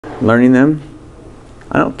learning them.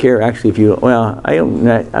 I don't care actually if you, well, I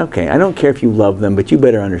don't care if you love them, but you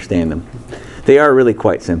better understand them. They are really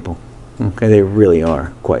quite simple. Okay, they really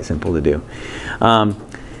are quite simple to do.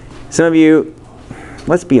 Some of you,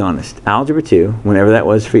 let's be honest, Algebra 2, whenever that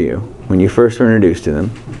was for you, when you first were introduced to them,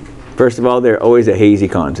 first of all, they're always a hazy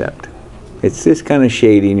concept. It's just kind of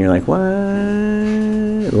shady and you're like, what?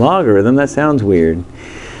 Logarithm, that sounds weird.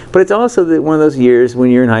 But it's also one of those years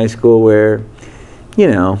when you're in high school where, you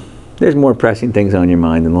know, there's more pressing things on your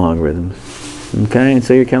mind than logarithms. Okay, and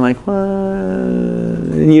so you're kind of like, what?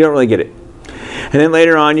 And you don't really get it. And then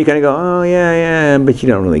later on you kind of go, oh yeah, but you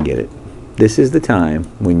don't really get it. This is the time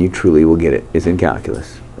when you truly will get it, is in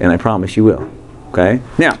calculus. And I promise you will. Okay?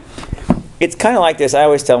 Now, it's kind of like this. I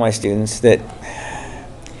always tell my students that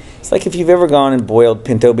it's like if you've ever gone and boiled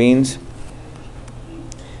pinto beans.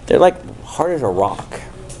 They're like hard as a rock.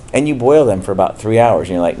 And you boil them for about 3 hours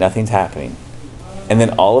and you're like, nothing's happening. And then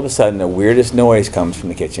all of a sudden the weirdest noise comes from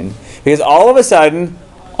the kitchen because all of a sudden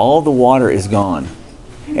all the water is gone.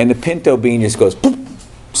 And the pinto bean just goes, poof,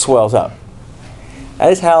 swells up.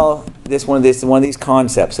 That is how one of these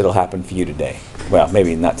concepts that'll happen for you today. Well,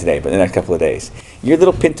 maybe not today, but the next couple of days. Your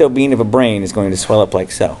little pinto bean of a brain is going to swell up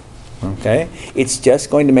like so. Okay? It's just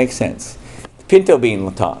going to make sense. The pinto bean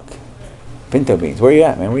will talk. Pinto beans. Where are you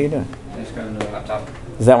at, man? What are you doing? I just got another laptop.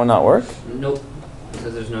 Does that one not work? Nope. It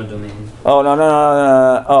says there's no domain. Oh,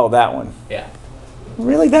 no. Oh, that one. Yeah.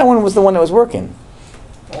 Really? That one was the one that was working.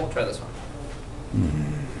 Well, we'll try this one.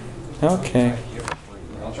 Okay.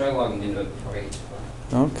 I'll try logging into it for you.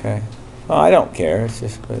 Okay. Well, I don't care. It's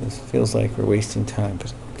just, but it feels like we're wasting time.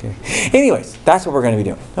 But okay. Anyways, that's what we're going to be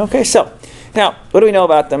doing. Okay, so now, what do we know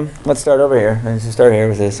about them? Let's start over here. Let's just start here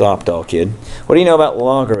with this Opdal kid. What do you know about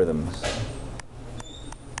logarithms?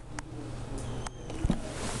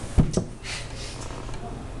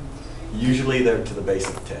 Usually they're to the base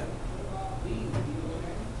of 10.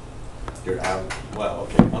 You're out. Well,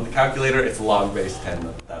 okay. On the calculator, it's log base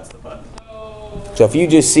 10. That's the button. So if you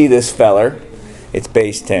just see this feller, it's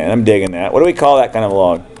base 10. I'm digging that. What do we call that kind of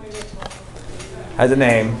log? Has a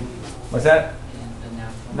name. What's that?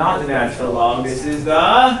 Not the natural log. This is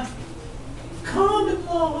the common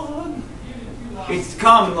log. It's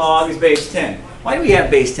common log is base 10. Why do we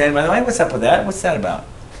have base 10, by the way? What's up with that? What's that about?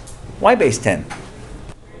 Why base 10?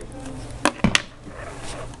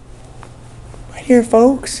 Right here,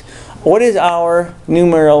 folks. What is our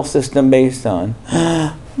numeral system based on?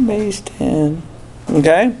 Base 10.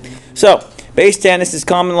 Okay? So, base 10, this is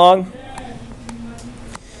common log.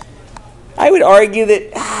 I would argue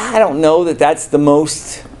that, I don't know that that's the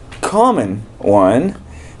most common one,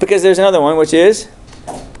 because there's another one, which is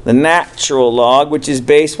the natural log, which is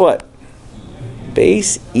base what?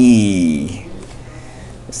 Base E.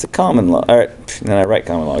 It's the common log. All right, then I write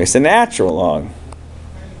common log. It's the natural log.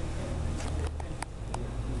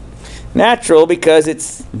 Natural because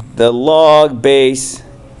it's the log base,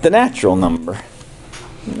 the natural number.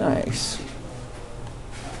 Nice.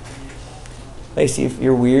 Lacey, if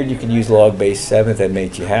you're weird, you can use log base 7 if that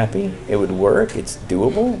makes you happy. It would work. It's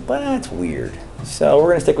doable, but that's weird. So we're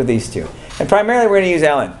going to stick with these two. And primarily we're going to use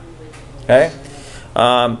ln. Okay?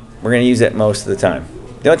 We're going to use it most of the time.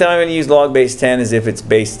 The only time I'm going to use log base 10 is if it's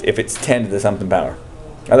 10 to the something power.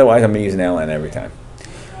 Otherwise, I'm going to use an ln every time.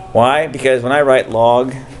 Why? Because when I write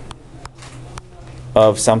log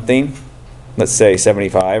of something, let's say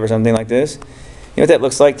 75 or something like this, you know what that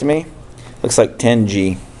looks like to me? Looks like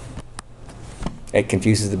 10g. It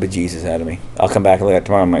confuses the bejesus out of me. I'll come back and look at it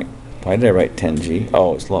tomorrow. I'm like, why did I write 10g?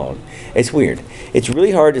 Oh, it's log. It's weird. It's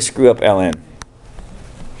really hard to screw up ln.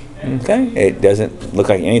 Okay? It doesn't look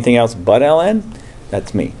like anything else but ln.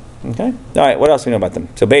 That's me. Okay? All right, what else do we know about them?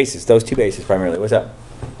 So bases, those two bases primarily. What's up?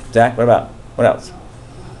 Zach, what about? What else?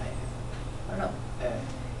 I don't know.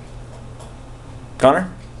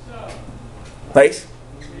 Connor? Place?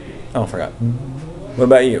 Oh, I forgot. What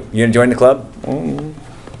about you? You gonna join the club?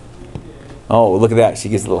 Oh, look at that. She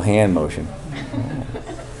gives a little hand motion.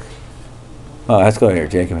 Oh, let's go here,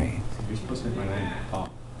 Jacob. You're supposed to make my mind pop.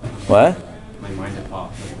 What? My mind to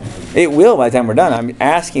pop. It will by the time we're done. I'm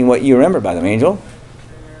asking what you remember about them, Angel.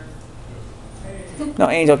 No,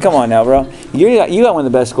 Angel, come on now, bro. You got one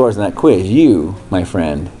of the best scores in that quiz. You, my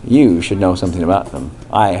friend, you should know something about them.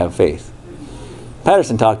 I have faith.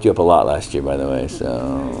 Patterson talked you up a lot last year, by the way,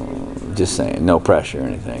 so just saying. No pressure or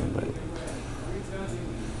anything. But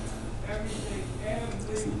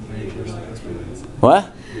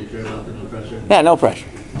what? Yeah, no pressure.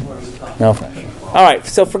 No pressure. All right,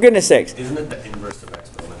 so for goodness sakes. Isn't it the inverse of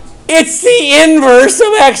exponents? It's the inverse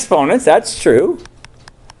of exponents. That's true.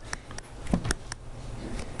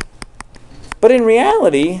 But in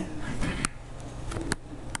reality,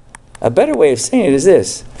 A better way of saying it is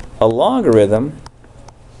this. A logarithm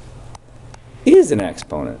is an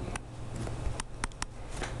exponent.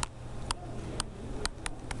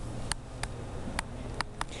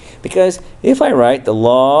 Because if I write the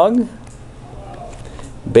log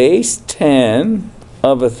base 10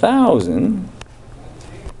 of 1,000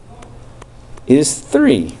 is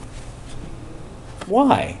 3.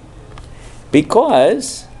 Why?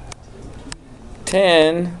 Because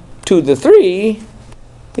 10 to the 3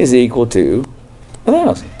 is equal to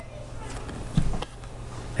 1,000.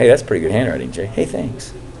 Hey, that's pretty good handwriting, Jay. Hey,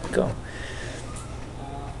 thanks. Go.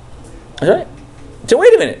 All right. So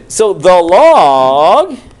wait a minute. So the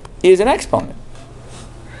log is an exponent.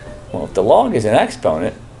 Well, if the log is an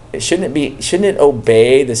exponent, shouldn't it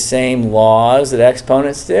obey the same laws that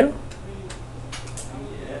exponents do?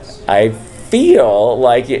 Yes. I feel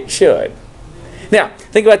like it should. Now,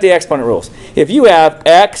 think about the exponent rules. If you have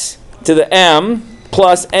x to the m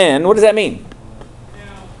plus n, what does that mean?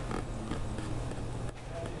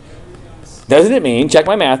 Doesn't it mean, check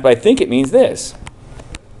my math, but I think it means this.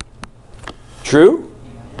 True?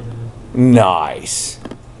 Nice.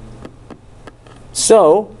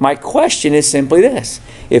 So, my question is simply this.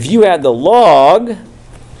 If you had the log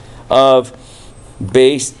of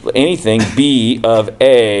base anything b of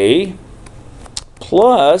a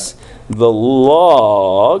plus the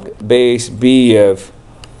log base b of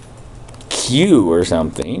q or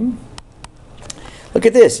something, look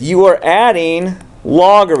at this. You are adding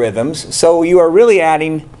logarithms, so you are really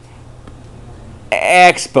adding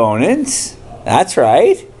exponents. That's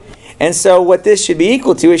right. And so what this should be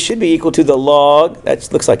equal to, it should be equal to the log.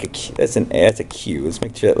 That looks like a Q. That's a Q. Let's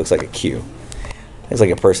make sure that looks like a Q. It's like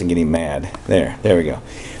a person getting mad. There we go.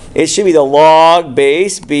 It should be the log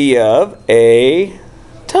base b of a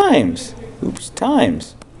times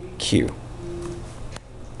q.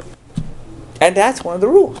 And that's one of the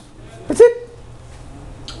rules. That's it.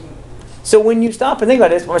 So when you stop and think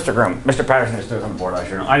about this, Mr. Groom, Mr. Patterson is still on board.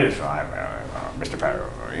 I just Mr.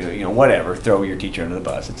 Patterson, whatever. Throw your teacher under the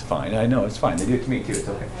bus. It's fine. I know it's fine. They do it to me too. It's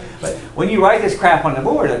okay. But when you write this crap on the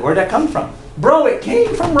board, like, where'd that come from? Bro, it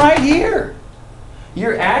came from right here.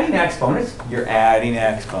 You're adding exponents. You're adding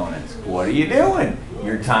exponents. What are you doing?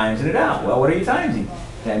 You're timesing it out. Well, what are you timesing?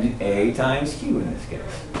 Timesing a times q in this case.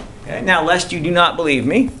 Okay. Now, lest you do not believe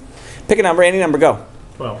me, pick a number. Any number. Go.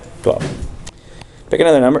 12. 12. Pick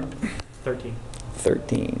another number. 13.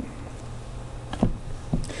 13.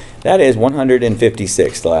 That is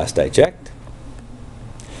 156, the last I checked.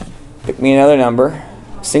 Pick me another number.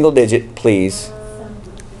 Single digit, please.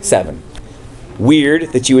 7.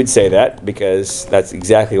 Weird that you would say that, because that's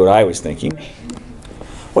exactly what I was thinking.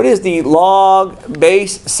 What is the log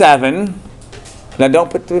base 7? Now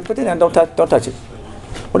don't put it down. Don't touch it.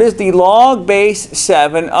 What is the log base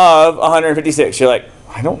 7 of 156? You're like,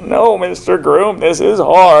 I don't know, Mr. Groom. This is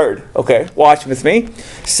hard. Okay, watch with me.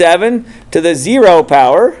 7 to the 0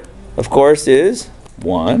 power, of course, is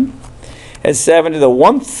 1. And 7 to the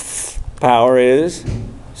 1th power is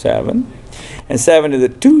 7. And 7 to the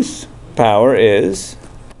 2th power is...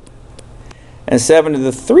 And 7 to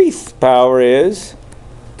the 3rd power is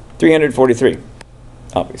 343,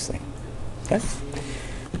 obviously. Okay?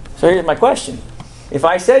 So here's my question. If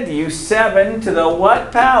I said to you 7 to the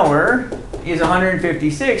what power is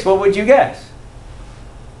 156, what would you guess?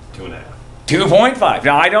 2.5. 2.5.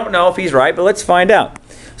 Now, I don't know if he's right, but let's find out.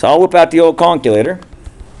 So I'll whip out the old calculator.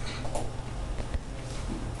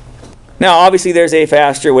 Now, obviously, there's a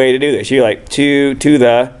faster way to do this. You're like 2 to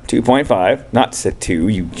the 2.5. Not to 2,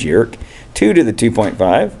 you jerk. 2 to the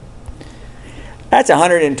 2.5. That's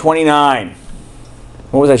 129.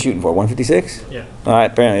 What was I shooting for? 156? Yeah.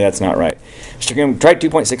 Apparently, that's not right. Mr. Grimm, try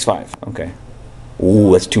 2.65. Okay.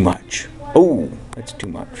 Ooh, that's too much. Ooh, that's too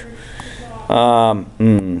much.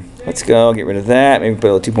 Let's go. Get rid of that. Maybe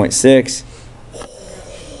put a little 2.6.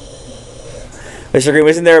 Mr. Grimm,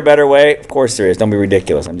 isn't there a better way? Of course there is. Don't be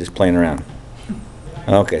ridiculous. I'm just playing around.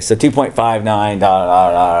 Okay, so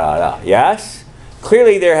 2.59, Yes?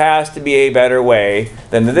 Clearly there has to be a better way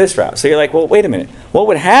than this route. So you're like, well, wait a minute. What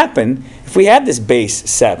would happen if we had this base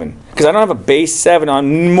 7? Because I don't have a base 7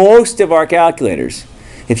 on most of our calculators.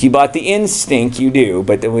 If you bought the Instinct, you do,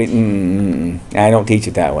 but I don't teach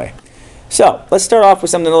it that way. So let's start off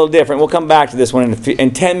with something a little different. We'll come back to this one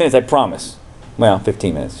in 10 minutes, I promise. Well,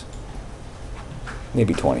 15 minutes.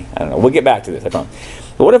 Maybe 20. I don't know. We'll get back to this, I promise.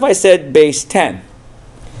 But what if I said base 10?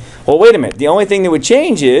 Well, wait a minute. The only thing that would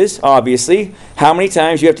change is, obviously, how many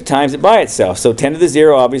times you have to times it by itself. So 10 to the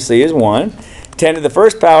 0, obviously, is 1. 10 to the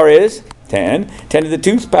 1st power is 10. 10 to the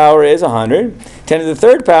 2nd power is 100. 10 to the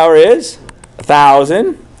 3rd power is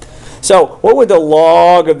 1,000. So what would the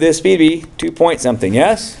log of this speed be? 2 point something,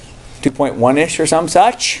 yes? 2.1-ish or some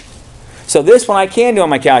such. So this one I can do on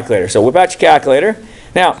my calculator. So whip out your calculator.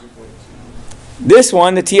 Now, this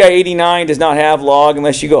one, the TI-89, does not have log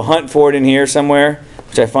unless you go hunt for it in here somewhere,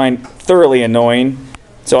 which I find thoroughly annoying.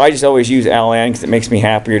 So I just always use ln because it makes me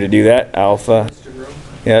happier to do that. Alpha. Mr. Groom,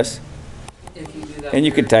 Yes. if you do that And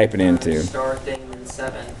you with can type it in, your too. star thing in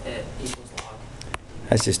 7, it equals log.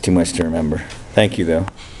 That's just too much to remember. Thank you, though.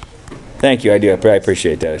 Thank you. I do. I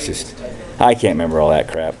appreciate that. It's just, I can't remember all that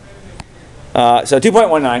crap. So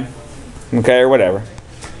 2.19. Okay, or whatever.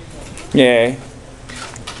 Yay.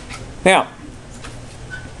 Now,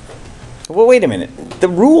 well, wait a minute. The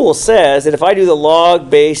rule says that if I do the log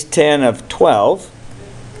base 10 of 12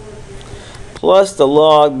 plus the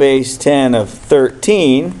log base 10 of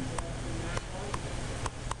 13,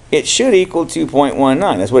 it should equal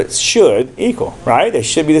 2.19. That's what it should equal, right? They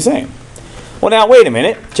should be the same. Well, now, wait a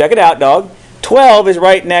minute. Check it out, dog. 12 is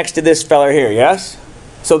right next to this feller here, yes?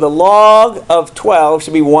 So the log of 12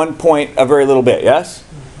 should be 1 point a very little bit, yes?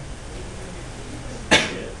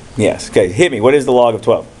 Yes. Okay, hit me. What is the log of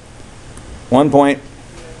 12? 1.08.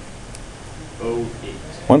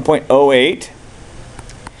 1.08.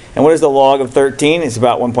 And what is the log of 13? It's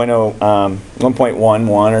about 1.0,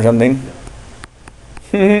 1.11 or something.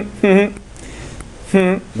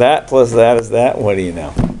 That plus that is that. What do you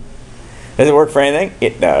know? Does it work for anything?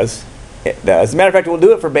 It does. It does. As a matter of fact, we'll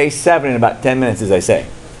do it for base 7 in about 10 minutes, as I say.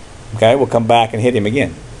 Okay, we'll come back and hit him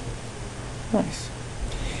again. Nice.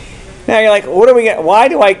 Now you're like, what do we get? Why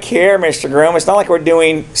do I care, Mr. Groom? It's not like we're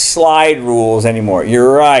doing slide rules anymore.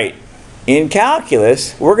 You're right. In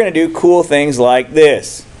calculus, we're going to do cool things like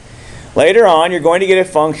this. Later on, you're going to get a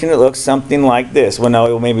function that looks something like this. Well,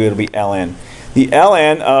 no, maybe it'll be ln. The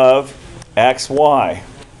ln of xy.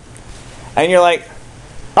 And you're like,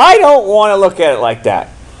 I don't want to look at it like that.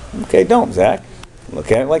 Okay, don't, Zach.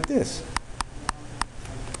 Look at it like this.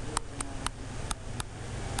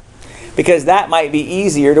 Because that might be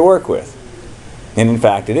easier to work with. And in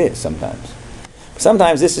fact, it is sometimes.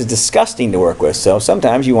 Sometimes this is disgusting to work with, so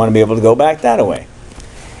sometimes you want to be able to go back that way.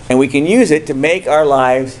 And we can use it to make our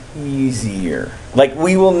lives easier. Like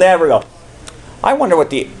we will never go, I wonder what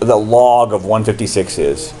the log of 156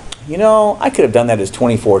 is. You know, I could have done that as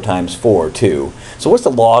 24 times 4 too. So what's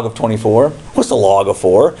the log of 24? What's the log of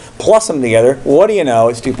 4? Plus them together. What do you know?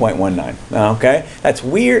 It's 2.19. Okay? That's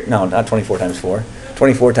weird. No, not 24 times 4.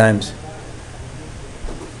 24 times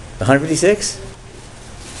 156?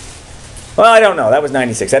 Well, I don't know. That was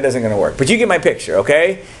 96. That isn't going to work. But you get my picture,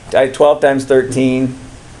 okay? 12 times 13.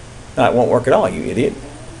 No, it won't work at all, you idiot.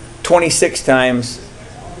 26 times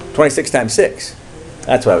 6.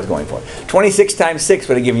 That's what I was going for. 26 times 6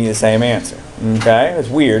 would have given you the same answer. Okay? It's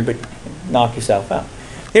weird, but knock yourself out.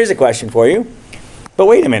 Here's a question for you. But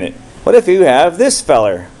wait a minute. What if you have this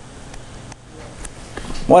feller?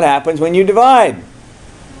 What happens when you divide?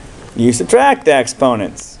 You subtract the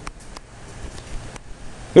exponents.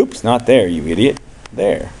 Oops, not there, you idiot.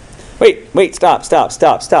 There. Wait, stop.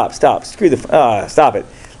 Screw the, stop it.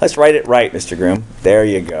 Let's write it right, Mr. Groom. There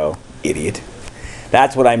you go, idiot.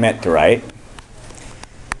 That's what I meant to write.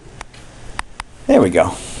 There we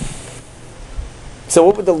go. So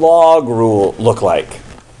what would the log rule look like?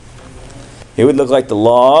 It would look like the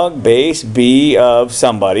log base b of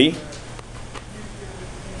somebody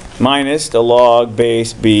minus the log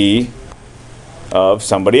base b of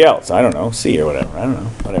somebody else. I don't know, c or whatever. I don't know,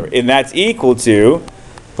 whatever. And that's equal to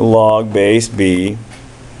the log base b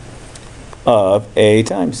of a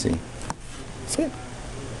times c. That's it.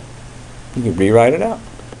 You can rewrite it out.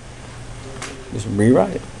 Just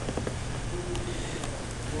rewrite it.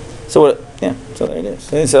 So what? Yeah. So there it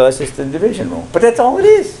is. And so that's just the division rule. But that's all it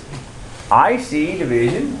is. I see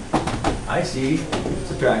division. I see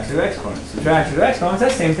subtraction of exponents. Subtraction of exponents.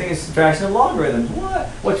 That's the same thing as subtraction of logarithms. What?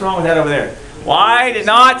 What's wrong with that over there? Why did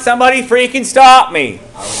not somebody freaking stop me?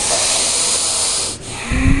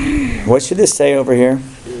 What should this say over here?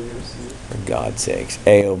 For God's sakes,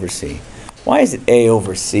 A over C. Why is it A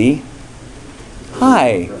over C?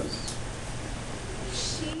 Hi. She is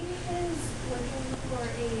looking for a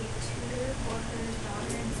tutor for her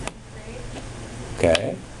daughter in 7th grade.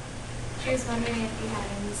 Okay. She was wondering if you had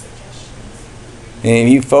any suggestions. Any of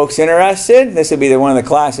you folks interested? This would be one of the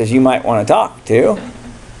classes you might want to talk to.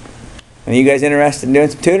 Any of you guys interested in doing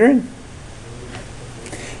some tutoring?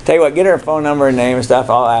 Tell you what, get her phone number and name and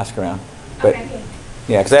stuff. I'll ask around. But Okay.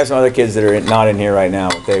 yeah, because I have some other kids that are not in here right now,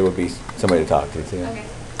 but they would be somebody to talk to too. Okay.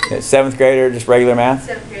 7th grader, just regular math.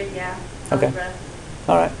 7th grade, yeah. Okay. Algebra.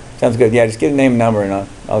 All right, sounds good. Yeah, just get a name and number, and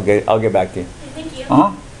I'll get back to you. Okay, thank you.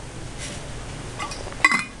 All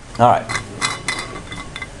right.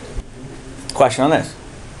 Question on this.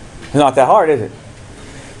 It's not that hard, is it?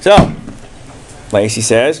 So, Lacey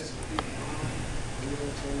says,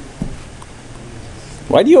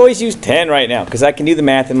 why do you always use 10 right now? Because I can do the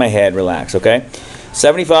math in my head. Relax, okay?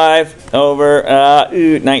 75 over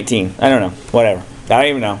 19. I don't know. Whatever. I don't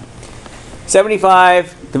even know.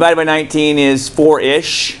 75 divided by 19 is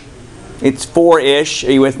 4-ish. It's 4-ish.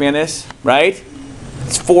 Are you with me on this? Right?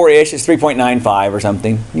 It's 4-ish. It's 3.95 or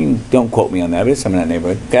something. You don't quote me on that, but it's something in that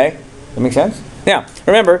neighborhood. Okay? That make sense? Now,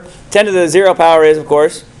 remember, 10 to the 0 power is, of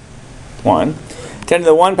course, 1. 10 to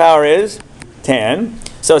the 1 power is 10.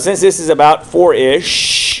 So since this is about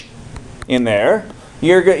 4-ish in there,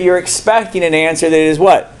 you're expecting an answer that is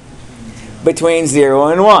what? Between 0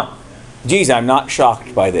 and 1. Geez, I'm not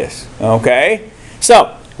shocked by this. Okay?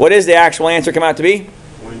 So, what is the actual answer come out to be?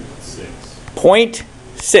 0.6.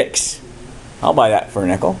 0.6. I'll buy that for a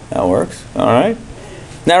nickel. That works. All right.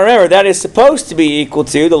 Now remember, that is supposed to be equal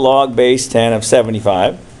to the log base 10 of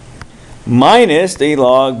 75 minus the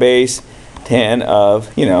log base 10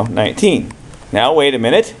 of, 19. Now, wait a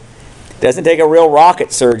minute. It doesn't take a real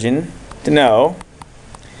rocket surgeon to know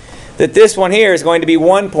that this one here is going to be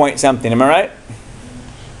 1 point something. Am I right?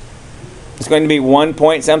 It's going to be 1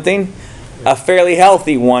 point something. A fairly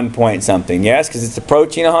healthy 1 point something, yes, because it's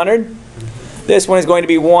approaching 100. This one is going to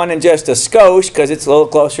be 1 and just a skosh because it's a little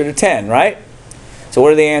closer to 10, right? So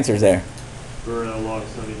what are the answers there? For log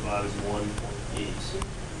 75 is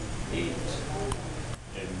 1.88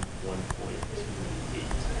 and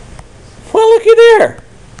 1.28. Well, looky there.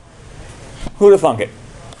 Who'd have thunk it?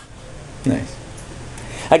 Nice.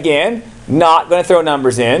 Again, not going to throw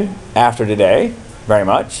numbers in after today, very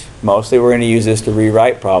much. Mostly we're going to use this to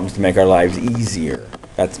rewrite problems to make our lives easier.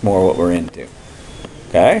 That's more what we're into.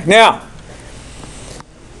 Okay? Now,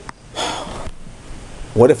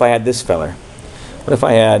 what if I had this feller? What if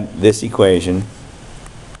I had this equation?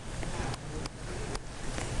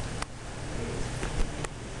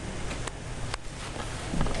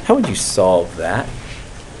 How would you solve that?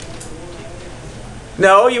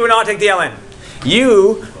 No, you would not take the ln.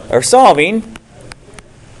 You are solving,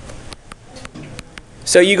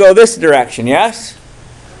 so you go this direction, yes?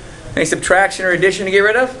 Any subtraction or addition to get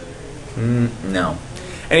rid of? No.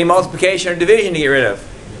 Any multiplication or division to get rid of?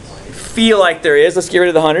 Feel like there is. Let's get rid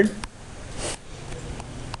of the 100.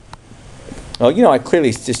 Well, I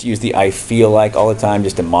clearly just use the I feel like all the time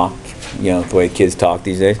just to mock, the way kids talk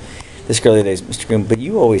these days. This girl the other day, Mr. Groom, but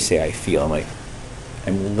you always say I feel. I'm like,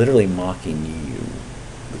 I'm literally mocking you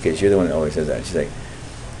because you're the one that always says that. She's like,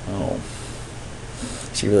 oh,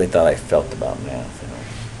 she really thought I felt about math.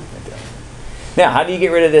 Now, how do you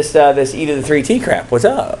get rid of this e to the 3t crap? What's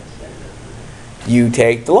up? You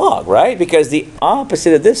take the log, right? Because the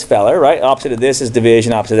opposite of this feller, right? Opposite of this is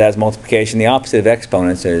division, opposite of that is multiplication. The opposite of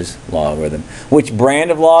exponents is logarithm. Which brand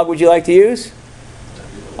of log would you like to use?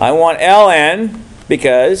 I want ln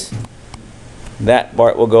because that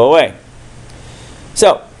part will go away.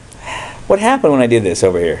 So, what happened when I did this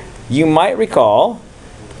over here? You might recall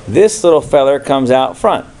this little feller comes out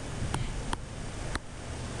front.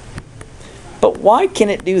 But why can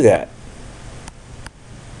it do that?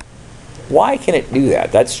 Why can it do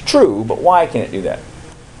that? That's true, but why can it do that?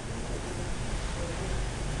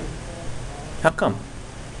 How come?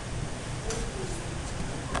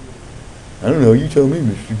 I don't know. You tell me,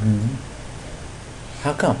 Mr. Green.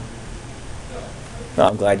 How come? Well,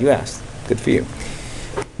 I'm glad you asked. Good for you.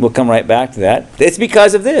 We'll come right back to that. It's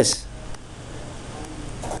because of this.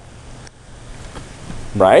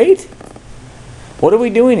 Right? What are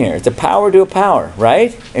we doing here? It's a power to a power,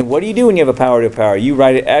 right? And what do you do when you have a power to a power? You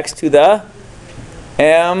write it x to the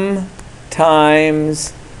m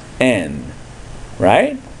times n,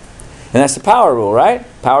 right? And that's the power rule, right?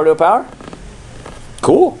 Power to a power?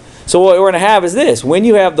 Cool. So what we're going to have is this. When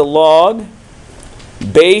you have the log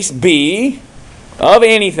base b of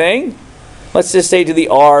anything, let's just say to the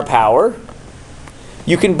r power,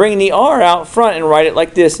 you can bring the r out front and write it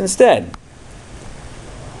like this instead.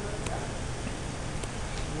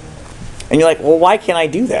 And you're like, well, why can't I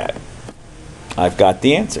do that? I've got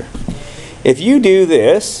the answer. If you do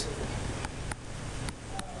this,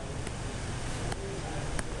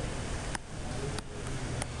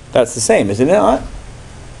 that's the same, isn't it not?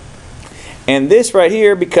 And this right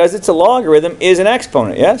here, because it's a logarithm, is an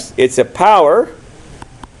exponent, yes? It's a power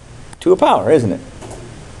to a power, isn't it?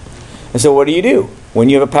 And so what do? When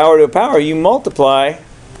you have a power to a power, you multiply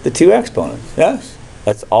the two exponents, yes?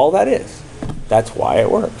 That's all that is. That's why it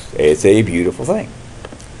works. It's a beautiful thing.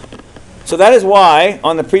 So that is why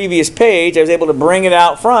on the previous page I was able to bring it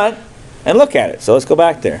out front and look at it. So let's go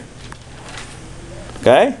back there.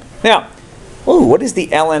 Okay? Now, what is the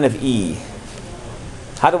ln of e?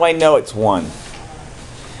 How do I know it's 1?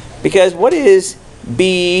 Because what is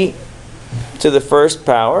b to the first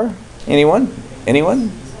power. Anyone?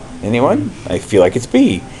 Anyone? Anyone? I feel like it's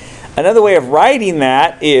b. Another way of writing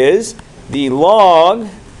that is the log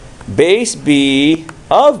base b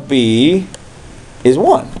of b is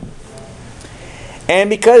 1. And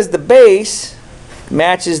because the base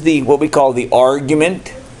matches the what we call the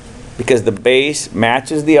argument, because the base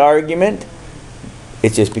matches the argument,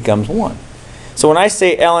 it just becomes 1. So when I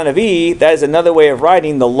say ln of e, that is another way of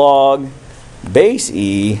writing the log base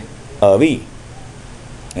e of e.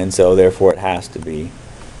 And so therefore it has to be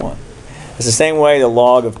 1. It's the same way the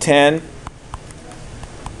log of 10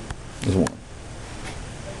 is 1.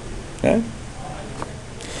 Okay?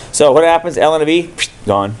 So what happens? Ln of e,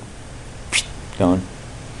 gone. Gone.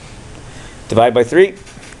 Divide by 3.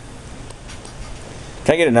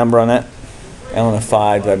 Can I get a number on that? Ln of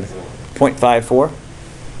 5 divided by 0.54.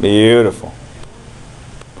 Beautiful.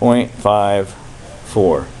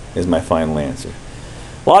 0.54 is my final answer.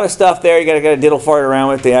 A lot of stuff there you got to diddle fart around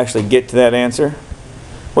with to actually get to that answer.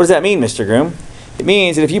 What does that mean, Mr. Groom? It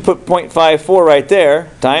means that if you put 0.54 right there,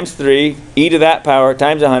 times 3, e to that power,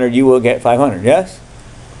 times 100, you will get 500, yes?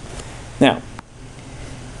 Now,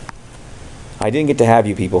 I didn't get to have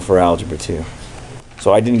you people for Algebra 2.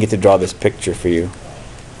 So I didn't get to draw this picture for you.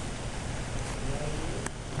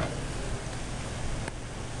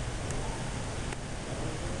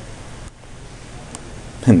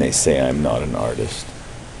 And they say I'm not an artist.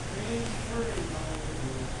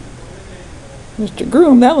 Mr.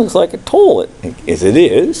 Groom, that looks like a toilet. Yes, it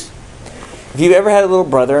is. Have you ever had a little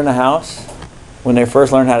brother in the house when they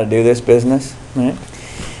first learned how to do this business? Right?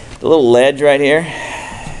 The little ledge right here.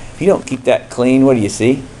 If you don't keep that clean, what do you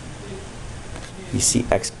see? You see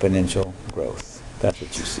exponential growth. That's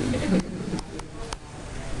what you see.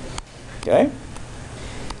 Okay?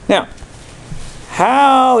 Now,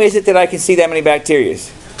 how is it that I can see that many bacteria?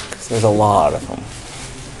 There's a lot of them.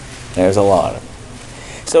 There's a lot of them.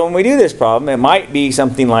 So when we do this problem, it might be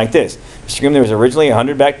something like this. Mr. Grimm, there was originally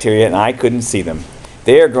 100 bacteria and I couldn't see them.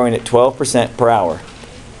 They are growing at 12% per hour.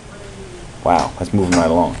 Wow, that's moving right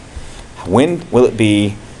along. When will it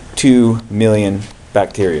be 2 million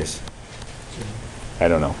bacteria? I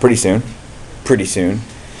don't know. Pretty soon. Pretty soon.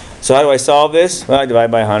 So how do I solve this? Well, I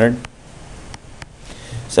divide by 100.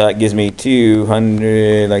 So that gives me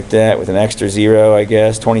 200 like that with an extra 0, I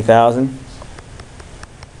guess, 20,000.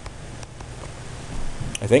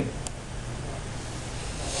 I think.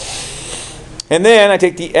 And then I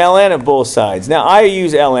take the ln of both sides. Now I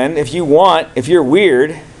use ln. If you want, if you're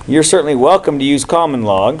weird, you're certainly welcome to use common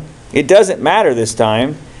log. It doesn't matter this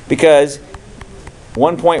time because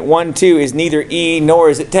 1.12 is neither e nor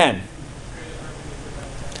is it 10.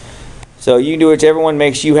 So you can do whichever one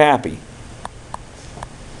makes you happy.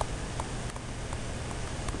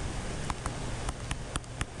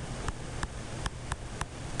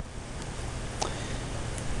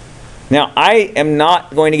 Now, I am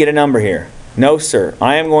not going to get a number here. No, sir.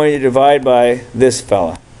 I am going to divide by this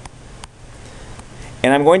fella.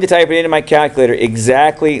 And I'm going to type it into my calculator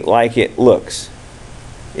exactly like it looks.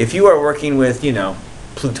 If you are working with, you know,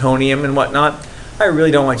 plutonium and whatnot, I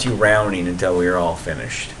really don't want you rounding until we're all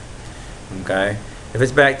finished. Okay? If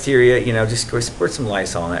it's bacteria, you know, just squirt some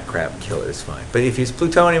Lysol on that crap and kill it. It's fine. But if it's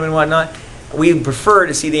plutonium and whatnot, we prefer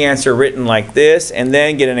to see the answer written like this and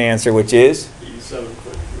then get an answer which is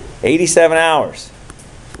 87 hours.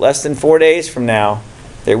 Less than 4 days from now,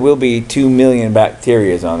 there will be 2 million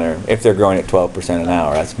bacteria on there if they're growing at 12% an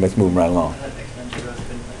hour. That's moving right along.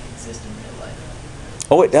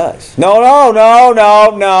 Oh, it does. No.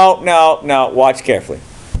 Watch carefully.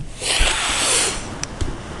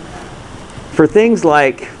 For things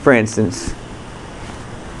like, for instance,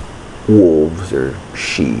 wolves or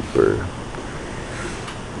sheep or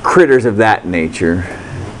critters of that nature,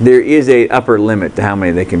 there is a upper limit to how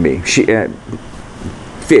many they can be.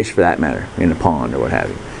 Fish, for that matter, in a pond or what have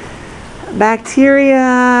you. Bacteria,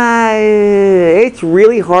 it's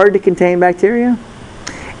really hard to contain bacteria,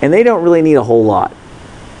 and they don't really need a whole lot,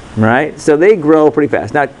 right? So they grow pretty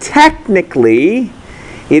fast. Now, technically,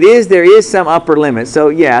 there is some upper limit. So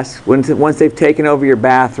yes, once they've taken over your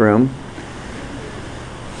bathroom,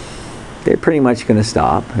 they're pretty much going to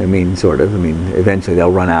stop. I mean, sort of. I mean, eventually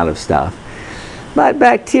they'll run out of stuff. But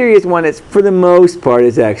bacteria is one that's, for the most part,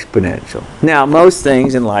 is exponential. Now, most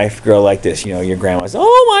things in life grow like this. You know, your grandma's,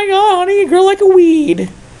 oh my God, honey, you grow like a weed.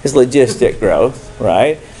 It's logistic growth,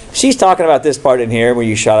 right? She's talking about this part in here where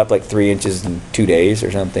you shot up like 3 inches in 2 days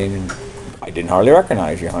or something. And I didn't hardly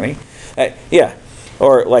recognize you, honey. Yeah.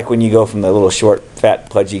 Or like when you go from the little short, fat,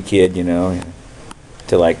 pudgy kid, you know,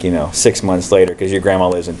 to like, you know, 6 months later, because your grandma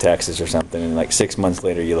lives in Texas or something, and like 6 months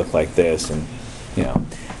later you look like this, and, you know.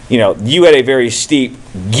 you had a very steep,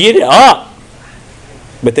 get it up,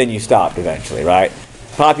 but then you stopped eventually, right?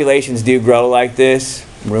 Populations do grow like this.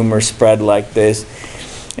 Rumors spread like this.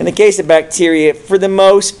 In the case of bacteria, for the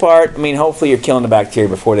most part, hopefully you're killing the bacteria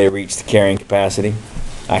before they reach the carrying capacity.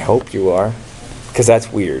 I hope you are, because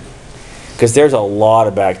that's weird. Because there's a lot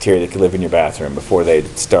of bacteria that could live in your bathroom before they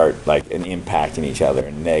start impacting each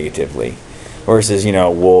other negatively. Versus,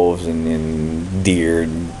 wolves and deer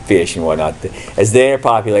and fish and whatnot. As their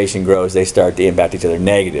population grows, they start to impact each other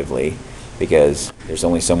negatively because there's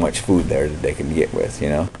only so much food there that they can get with,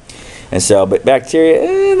 And so, but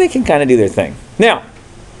bacteria, they can kind of do their thing. Now,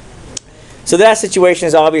 so that situation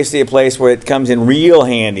is obviously a place where it comes in real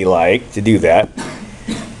handy to do that.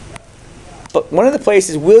 But one of the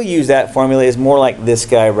places we'll use that formula is more like this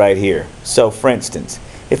guy right here. So, for instance,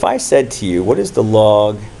 if I said to you, what is the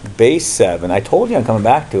log base 7, I told you I'm coming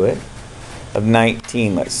back to it, of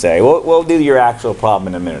 19, let's say. We'll do your actual problem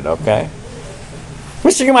in a minute, okay?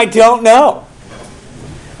 Mr. Grimm, I don't know.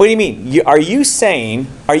 What do you mean? Are you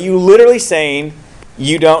literally saying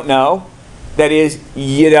you don't know? That is,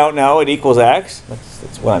 you don't know it equals x?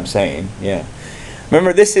 That's what I'm saying, yeah.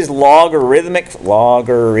 Remember, this is logarithmic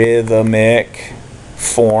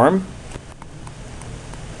form.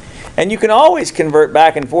 And you can always convert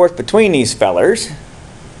back and forth between these fellers.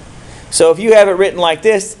 So if you have it written like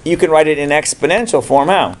this, you can write it in exponential form.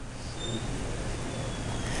 How?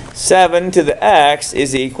 7 to the x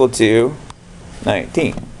is equal to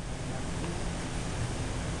 19.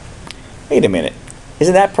 Wait a minute.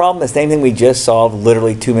 Isn't that problem the same thing we just solved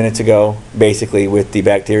literally 2 minutes ago, basically, with the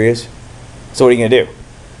bacterias? So what are you going to do?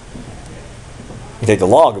 You take the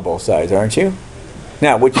log of both sides, aren't you?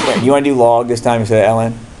 Now, which one? You want to do log this time instead of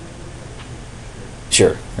ln?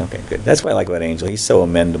 Sure. Okay, good. That's what I like about Angel. He's so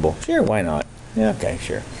amendable. Sure, why not? Yeah, okay,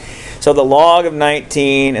 sure. So the log of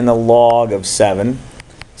 19 and the log of 7.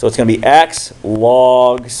 So it's going to be x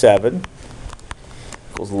log 7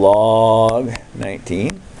 equals log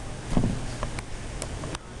 19.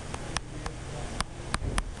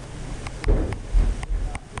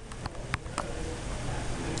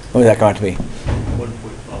 What is that going to be? 1.5.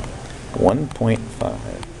 1.5.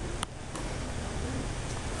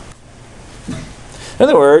 In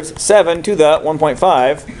other words, 7 to the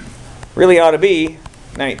 1.5 really ought to be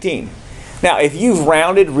 19. Now, if you've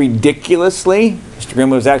rounded ridiculously, Mr. Grimm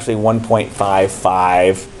was actually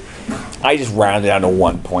 1.55. I just rounded down to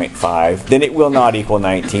 1.5. Then it will not equal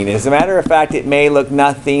 19. As a matter of fact, it may look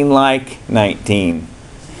nothing like 19.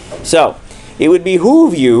 So, it would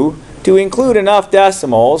behoove you to include enough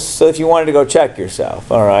decimals so if you wanted to go check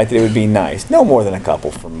yourself, all right, that it would be nice. No more than a couple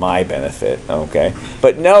for my benefit, okay?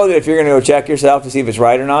 But know that if you're going to go check yourself to see if it's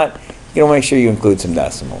right or not, you want to make sure you include some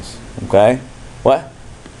decimals, okay? What?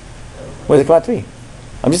 What does it come out to be?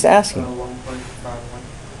 I'm just asking.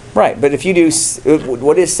 1.51. Right, but if you do,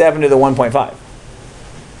 what is 7 to the 1.5?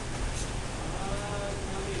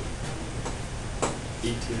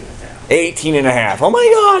 18 and a half. Oh my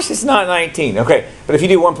gosh, it's not 19. Okay, but if you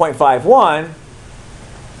do 1.51,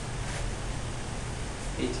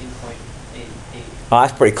 18.88. oh,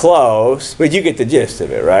 that's pretty close, but you get the gist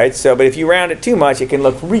of it, right? So, but if you round it too much, it can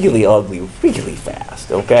look really ugly, really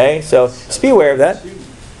fast, okay? So, just be aware of that.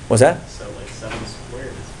 What's that? So like 7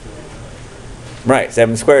 squared is 49. Right,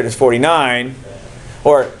 7 squared is 49.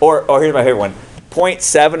 Or here's my favorite one.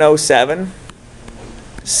 0.707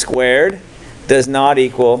 squared does not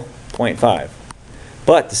equal 0.5.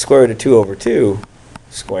 But the square root of 2 over 2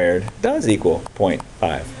 squared does equal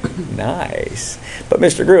 0.5. Nice. But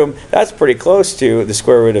Mr. Groom, that's pretty close to the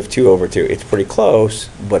square root of 2 over 2. It's pretty close,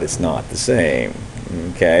 but it's not the same.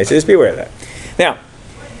 Okay, so just be aware of that. Now,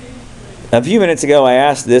 a few minutes ago, I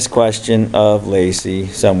asked this question of Lacey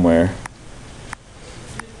somewhere.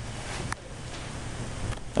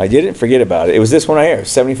 I didn't forget about it. It was this one right here,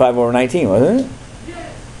 75 over 19, wasn't it?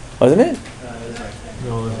 Wasn't it?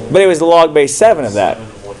 But it was the log base 7 of that.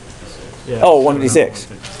 Oh, 156.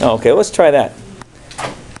 Oh, okay, let's try that.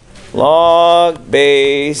 Log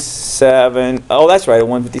base 7. Oh, that's right, at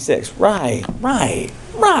 156. Right.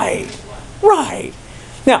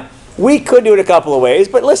 Now, we could do it a couple of ways,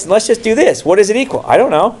 but listen, let's just do this. What does it equal? I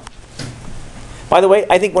don't know. By the way,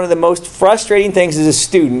 I think one of the most frustrating things as a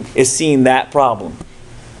student is seeing that problem.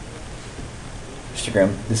 Mr.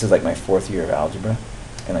 Grimm, this is like my 4th year of algebra,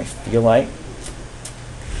 and I feel like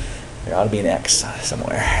there ought to be an X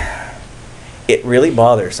somewhere. It really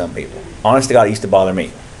bothers some people. Honest to God, it used to bother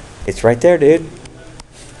me. It's right there, dude.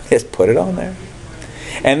 Just put it on there.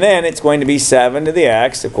 And then it's going to be 7 to the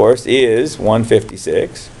X, of course, is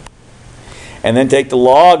 156. And then take the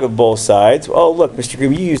log of both sides. Oh, look, Mr.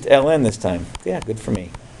 Grimm, you used ln this time. Yeah, good for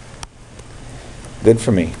me. Good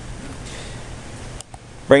for me.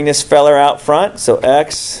 Bring this feller out front. So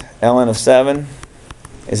x ln of 7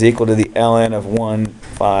 is equal to the ln of 1,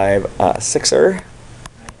 5, 6er.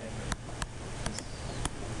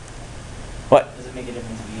 What? Does it make a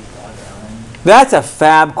difference if you use log or ln? That's a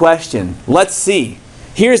fab question. Let's see.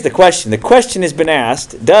 Here's the question. The question has been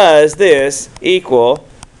asked, does this equal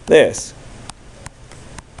this?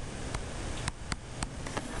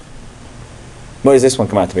 What does this one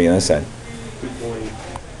come out to be on this side?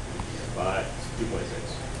 2.5, 2.6.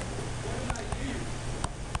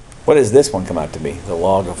 What does this one come out to be? The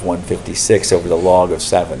log of 156 over the log of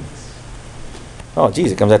 7. Oh,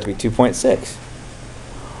 geez, it comes out to be 2.6.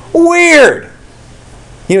 Weird!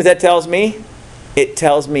 You know what that tells me? It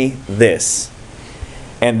tells me this.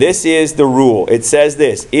 And this is the rule. It says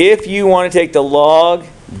this. If you want to take the log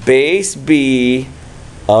base b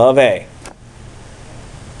of a,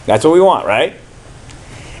 that's what we want, right?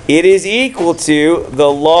 It is equal to the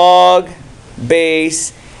log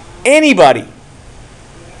base anybody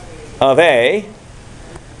of a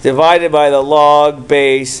divided by the log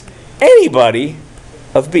base anybody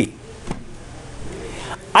of b.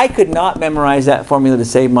 I could not memorize that formula to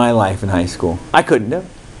save my life in high school. I couldn't do it.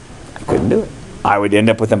 I couldn't do it. I would end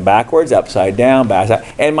up with them backwards, upside down, backside.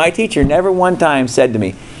 And my teacher never one time said to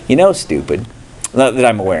me, you know, stupid, not that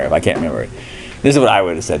I'm aware of, I can't remember it. This is what I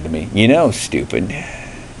would have said to me. You know, stupid,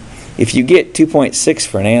 if you get 2.6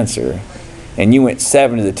 for an answer, and you went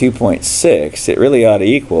 7 to the 2.6, it really ought to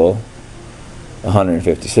equal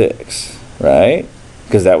 156, right?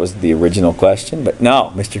 Because that was the original question. But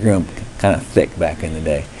no, Mr. Groom, kind of thick back in the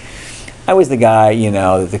day. I was the guy, you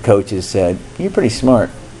know, that the coaches said, you're pretty smart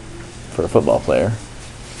for a football player.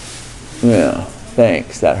 Yeah,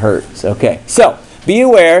 thanks, that hurts. Okay, so be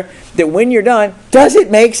aware that when you're done, does it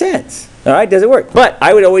make sense? All right, does it work? But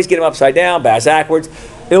I would always get them upside down, backwards.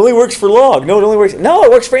 It only works for log. No, it only works. No, it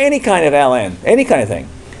works for any kind of ln, any kind of thing.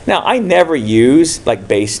 Now, I never use like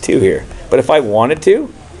base 2 here, but if I wanted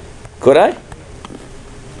to, could I?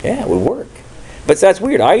 Yeah, it would work. But that's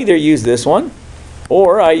weird. I either use this one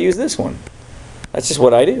or I use this one. That's just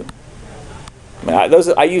what I do.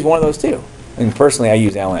 I use one of those too. And personally, I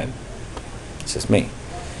use ln. It's just me.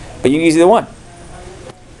 But you can use either one.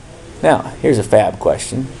 Now, here's a fab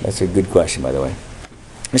question. That's a good question, by the way.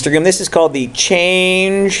 Mr. Grimm, this is called the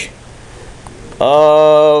change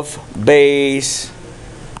of base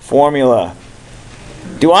formula.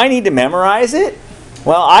 Do I need to memorize it?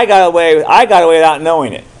 Well, I got away without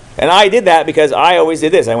knowing it. And I did that because I always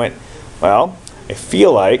did this. I went, well, I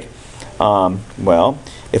feel like, well,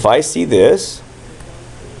 if I see this,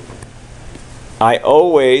 I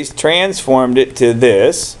always transformed it to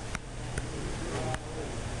this.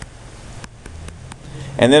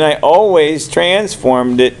 And then I always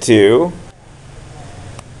transformed it to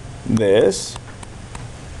this.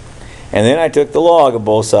 And then I took the log of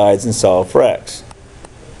both sides and solved for x.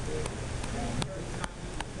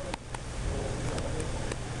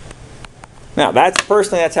 Now,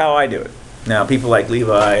 that's how I do it. Now, people like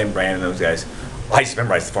Levi and Brandon, those guys, I just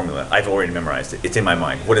memorized the formula. I've already memorized it. It's in my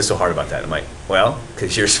mind. What is so hard about that? I'm like, well,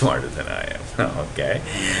 because you're smarter than I am. Okay.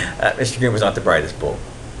 Mr. Green was not the brightest bulb.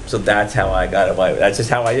 So that's how I got away with it. That's just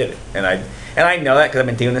how I did it. And I know that because I've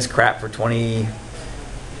been doing this crap for 20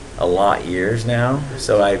 a lot years now.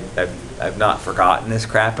 So I've not forgotten this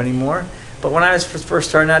crap anymore. But when I was first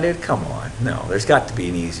starting out, dude, come on. No, there's got to be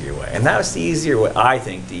an easier way. And that was the easier way, I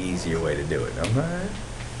think, the easier way to do it. Okay?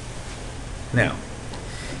 Now,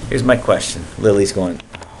 here's my question. Lily's going,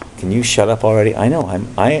 can you shut up already? I know,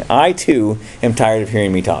 I too am tired of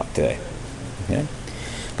hearing me talk today. Okay?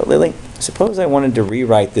 But Lily, suppose I wanted to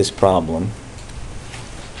rewrite this problem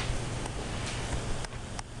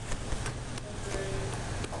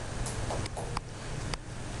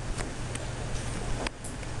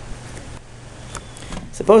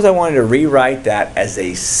Suppose I wanted to rewrite that as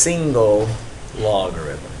a single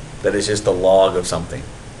logarithm, that is just a log of something.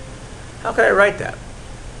 How could I write that?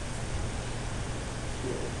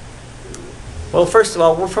 Well, first of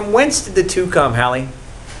all, from whence did the 2 come, Hallie?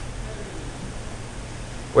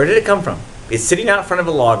 Where did it come from? It's sitting out in front of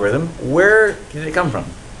a logarithm. Where did it come from?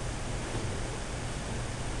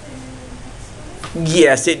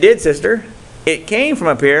 Yes, it did, sister. It came from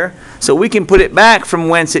up here, so we can put it back from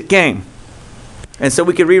whence it came. And so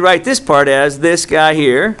we could rewrite this part as this guy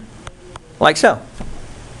here, like so.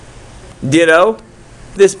 Ditto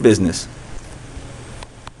this business.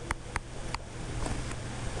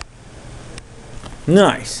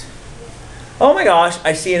 Nice. Oh my gosh,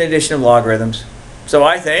 I see an addition of logarithms. So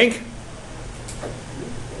I think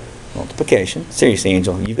multiplication. Seriously,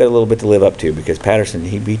 Angel, you've got a little bit to live up to because Patterson,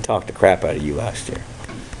 he talked the crap out of you last year.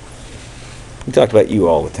 He talked about you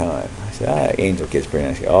all the time. I Angel Kid's pretty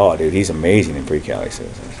nice. Oh, dude, he's amazing in pre-cal. He says,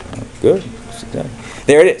 good.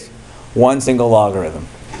 There it is. One single logarithm.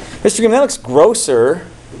 Mr. Grimm, that looks grosser.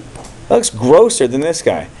 That looks grosser than this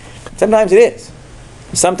guy. Sometimes it is.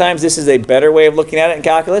 Sometimes this is a better way of looking at it in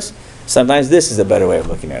calculus. Sometimes this is a better way of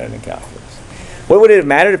looking at it in calculus. What would it have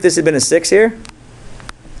mattered if this had been a 6 here?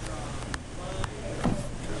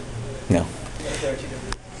 No.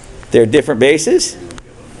 They're different bases?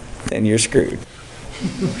 Then you're screwed.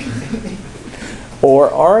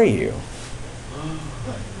 Or are you?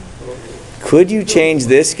 Could you change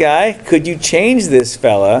this guy? Could you change this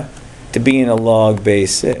fella to being a log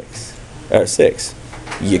base 6? Or 6?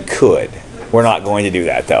 You could. We're not going to do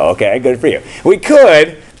that though, okay? Good for you. We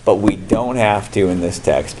could, but we don't have to in this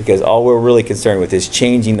text because all we're really concerned with is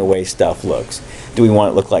changing the way stuff looks. Do we want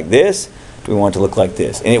it to look like this? Do we want it to look like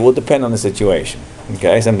this? And it will depend on the situation,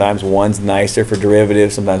 okay? Sometimes one's nicer for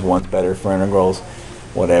derivatives, sometimes one's better for integrals,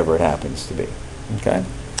 whatever it happens to be, okay?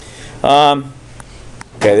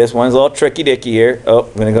 Okay, this one's a little tricky-dicky here. Oh,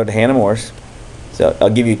 I'm going to go to Hannah Moore's. So I'll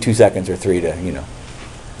give you 2 seconds or 3 to,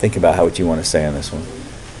 think about what you want to say on this one.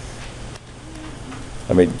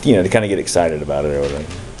 I mean, to kind of get excited about it or whatever.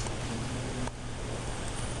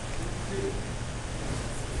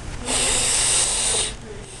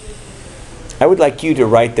 I would like you to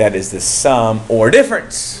write that as the sum or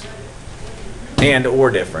difference, and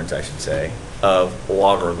or difference, I should say, of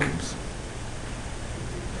logarithms.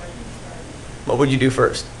 What would you do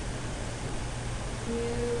first?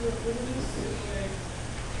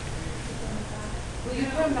 Well, you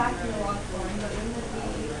put them back in the log form, but wouldn't it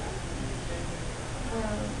be,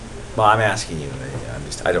 Well, I'm asking you.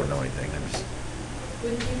 I don't know anything.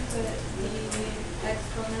 wouldn't you put the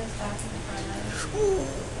exponents back in front of?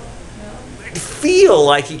 No? I feel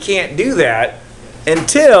like you can't do that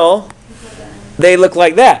until Until then. they look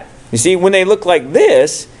like that. You see, when they look like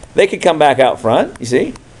this, they could come back out front, you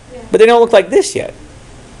see? Yeah. But they don't look like this yet. Okay,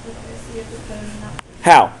 so you have to put them in that.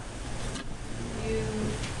 How? You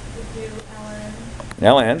would do ln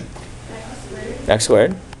ln x squared x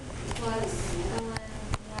squared. plus ln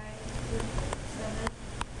y to the 7.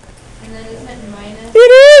 And then isn't it minus It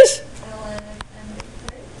is! ln n to the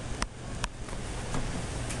 3rd?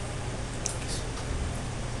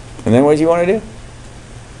 And then what do you want to do? And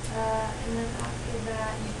then after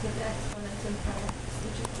that, you put the exponents in front of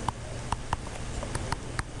each of them.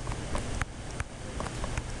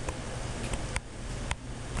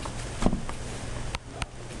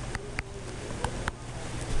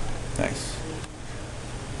 Nice.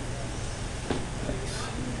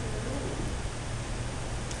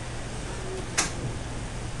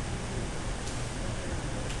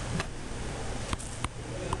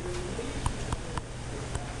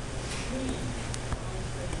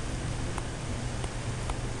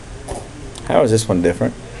 How is this one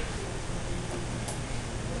different?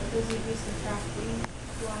 Because you'd be subtracting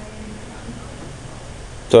y in front.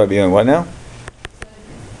 So I'd be doing what now? So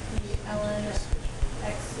it'd be ln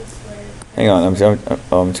x squared. Hang on, I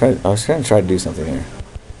was trying to try to do something here.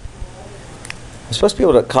 I'm supposed to be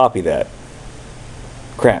able to copy that.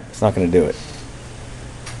 Crap, it's not going to do it.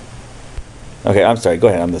 Okay, I'm sorry. Go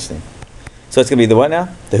ahead, I'm listening. So it's going to be the what now?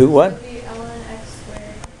 The who what? So it'd be ln x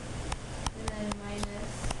squared, and then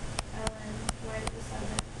minus ln y to the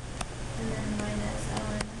 7th, and then minus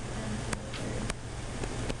ln n to the 3rd.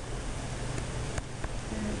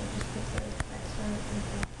 And then you just put the exponents in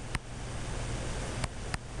front.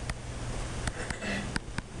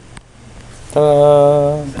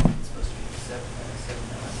 Ta-da. It's supposed to be 7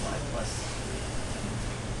 ln y plus 7.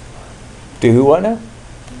 Do who what now? And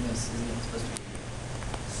this isn't supposed to be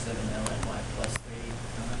 7 ln y plus 3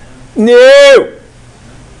 ln n. No!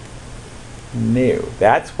 No.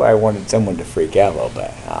 That's why I wanted someone to freak out a little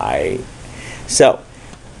bit.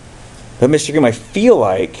 But Mr. Grimm, I feel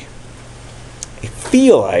like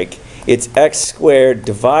it's x squared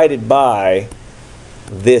divided by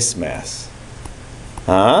this mess.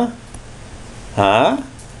 Huh? Huh?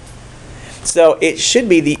 So it should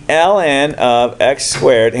be the ln of x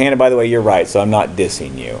squared. Hannah, by the way, you're right, so I'm not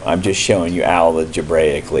dissing you. I'm just showing you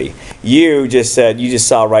algebraically. You just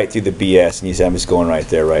saw right through the BS, and you said, I'm just going right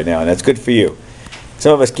there right now, and that's good for you.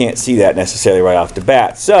 Some of us can't see that necessarily right off the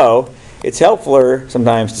bat. So it's helpful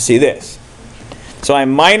sometimes to see this. So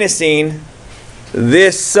I'm minusing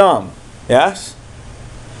this sum, yes?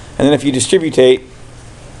 And then if you distributate,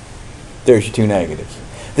 there's your two negatives.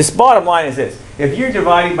 This bottom line is this. If you're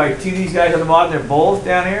dividing by 2 of these guys on the bottom, they're both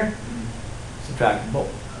down here, subtract them both.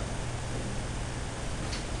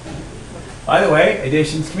 By the way,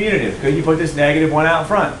 addition's commutative. Could you put this -1 out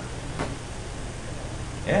front?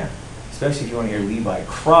 Yeah. Especially if you want to hear Levi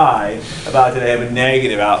cry about that they have a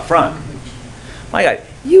negative out front. My God,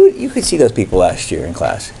 you could see those people last year in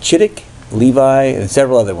class. Chittick, Levi, and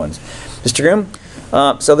several other ones. Mr. Grimm,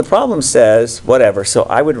 so the problem says, whatever, so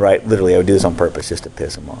I would write, literally, I would do this on purpose just to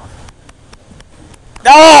piss them off.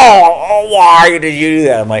 Oh, why did you do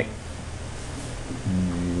that? I'm like,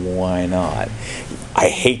 why not? I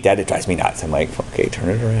hate that. It drives me nuts. I'm like, okay, turn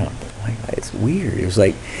it around. Like, it's weird. It's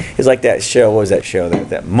like that show. What was that show?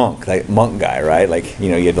 That monk guy, right? Like, you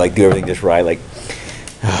know, you'd like do everything just right. Like,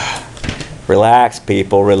 relax,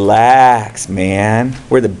 people, relax, man.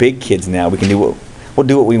 We're the big kids now. We can we'll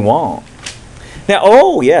do what we want. Now,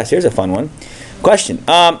 oh yes, here's a fun one. Question.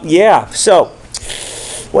 Yeah. So,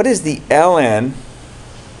 what is the ln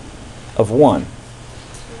of 1?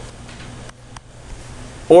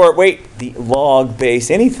 Or wait, the log base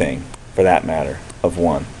anything for that matter of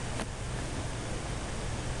 1.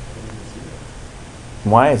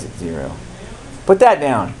 Why is it 0? Put that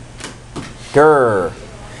down. Grr.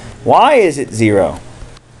 Why is it 0?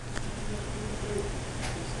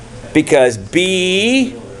 Because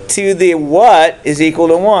b to the what is equal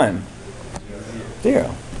to 1?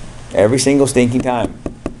 0. Every single stinking time.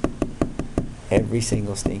 Every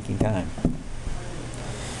single stinking time.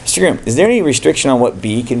 Mr. Grimm, is there any restriction on what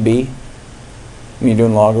b can be when you're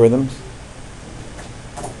doing logarithms?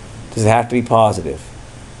 Does it have to be positive?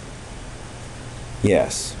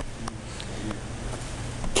 Yes.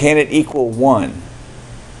 Can it equal 1?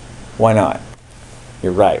 Why not?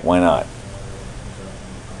 You're right, why not?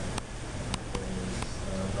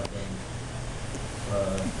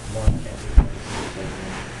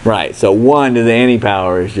 Right, so 1 to the any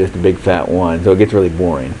power is just a big fat 1, so it gets really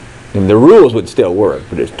boring. And the rules would still work,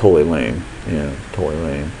 but it's totally lame. Yeah, it's totally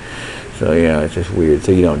lame. So yeah, it's just weird.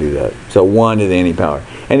 So you don't do that. So 1 to the any power.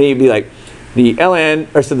 And then you'd be like, the ln,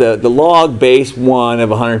 or so the log base 1 of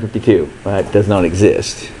 152. That does not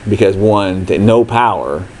exist. Because 1 to no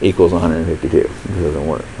power equals 152. It doesn't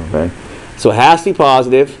work, okay? So it has to be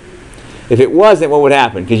positive. If it wasn't, what would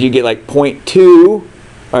happen? Because you get like 0.2,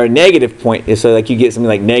 or negative point, so like you get something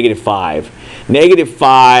like -5.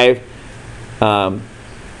 -5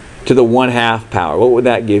 to the 1/2 power. What would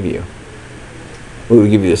that give you? It would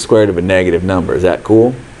give you the square root of a negative number. Is that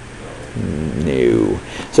cool? No.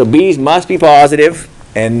 So b's must be positive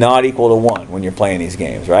and not equal to 1 when you're playing these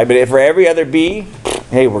games, right? But if for every other b,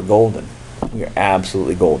 hey, we're golden. We're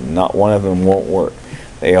absolutely golden. Not one of them won't work.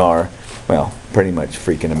 They are, well, pretty much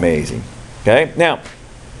freaking amazing. Okay? Now,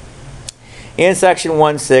 in section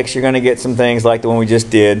 1.6, you're going to get some things like the one we just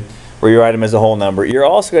did, where you write them as a whole number. You're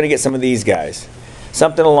also going to get some of these guys.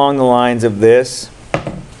 Something along the lines of this.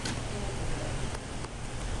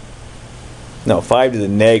 No, 5 to the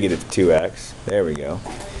negative 2x. There we go.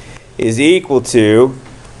 Is equal to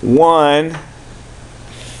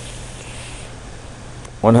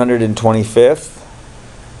 1/125th.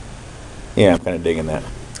 Yeah, I'm kind of digging that.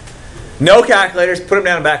 No calculators. Put them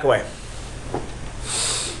down and back away.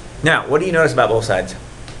 Now, what do you notice about both sides?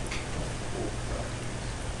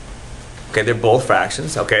 Okay, they're both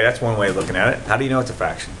fractions. Okay, that's one way of looking at it. How do you know it's a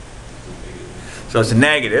fraction? So it's a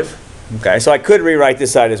negative. Okay, so I could rewrite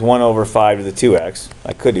this side as 1/5 to the 2x.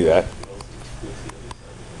 I could do that.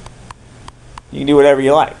 You can do whatever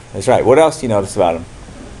you like. That's right. What else do you notice about them?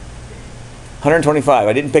 125.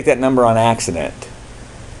 I didn't pick that number on accident.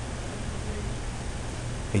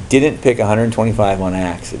 I didn't pick 125 on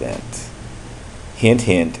accident. Hint,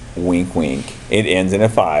 hint, wink, wink. It ends in a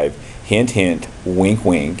 5. Hint, hint, wink,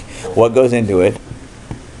 wink. What goes into it?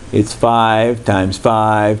 It's 5 times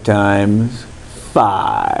 5 times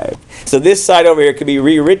 5. So this side over here could be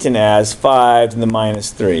rewritten as 5 to the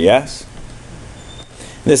 -3, yes?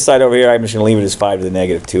 This side over here, I'm just going to leave it as 5 to the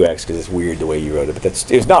negative 2x because it's weird the way you wrote it. But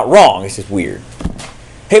it's not wrong, it's just weird.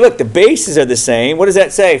 Hey, look, the bases are the same. What does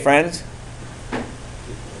that say, friends?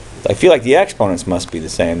 I feel like the exponents must be the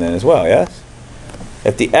same then as well, yes?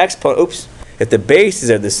 If the if the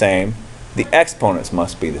bases are the same, the exponents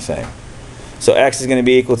must be the same. So x is going to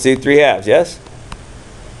be equal to 3/2, yes?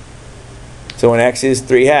 So when x is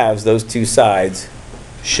 3/2, those two sides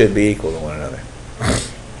should be equal to one another.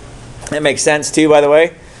 That makes sense too, by the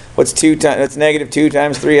way. What's that's negative 2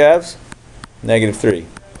 times 3/2? Negative 3.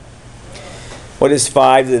 What is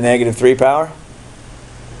 5 to the negative 3 power?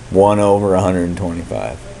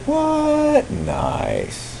 1/125. What?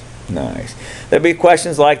 Nice. Nice. There'll be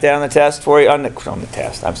questions like that on the test for you. On the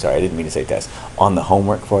test. I'm sorry, I didn't mean to say test. On the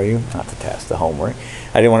homework for you. Not the test, the homework.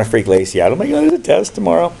 I didn't want to freak Lacey out. I'm like, oh, there's a test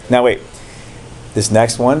tomorrow. Now wait. This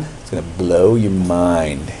next one is going to blow your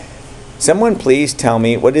mind. Someone please tell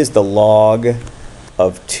me what is the log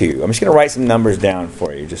of 2. I'm just going to write some numbers down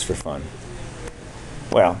for you just for fun.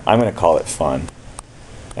 Well, I'm going to call it fun.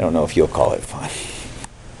 I don't know if you'll call it fun.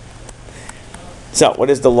 So, what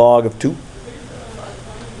is the log of 2?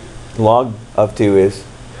 The log of 2 is,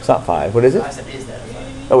 it's not 5. What is it? I said, is that a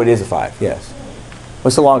 5? Oh, it is a 5, yes.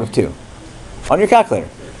 What's the log of 2? On your calculator.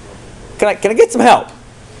 Can I get some help?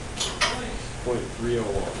 0.301.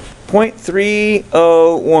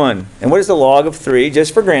 0.301. And what is the log of 3,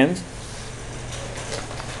 just for grins?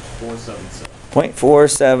 477.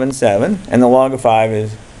 0.477. And the log of 5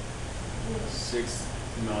 is?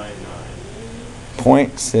 699.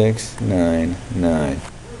 0.699.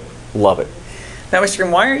 Love it. Now, Mr.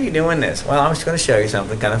 Grimm, why are you doing this? Well, I'm just going to show you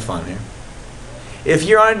something kind of fun here. If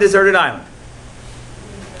you're on a deserted island,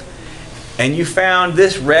 and you found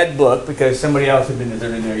this red book, because somebody else had been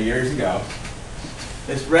deserted there years ago,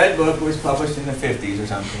 this red book was published in the 50s or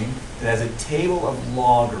something. It has a table of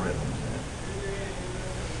logarithms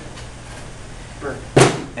in it.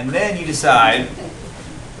 And then you decide,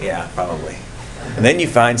 yeah, probably. And then you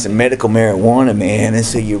find some medical marijuana, man, and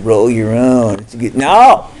so you roll your own. It's a good,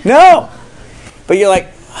 no! But you're like,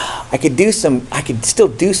 I could still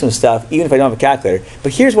do some stuff even if I don't have a calculator.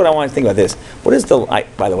 But here's what I want to think about this. What is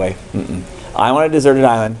by the way, I want a deserted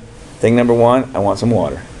island. Thing number 1, I want some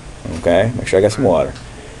water. Okay, make sure I got some water.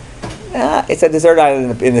 It's a desert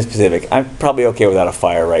island in the Pacific. I'm probably okay without a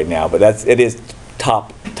fire right now, but it is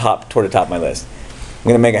toward the top of my list. I'm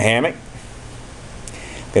going to make a hammock.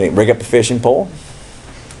 I'm going to rig up a fishing pole.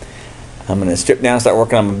 I'm going to strip down and start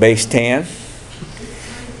working on my base tan.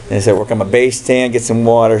 And start working on my base tan, get some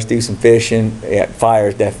water, do some fishing. Yeah, fire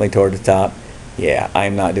is definitely toward the top. Yeah,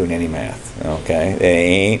 I'm not doing any math, okay? It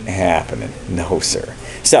ain't happening. No, sir.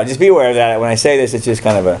 So just be aware of that. When I say this, it's just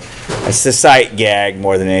kind of a sight gag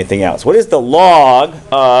more than anything else. What is the log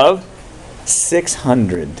of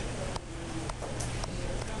 600?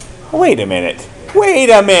 Wait a minute.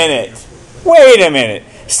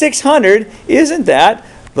 600, isn't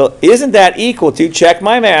that equal to, check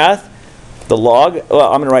my math, the log,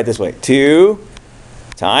 well, I'm going to write it this way, 2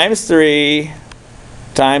 times 3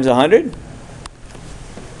 times 100?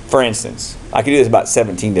 For instance, I could do this about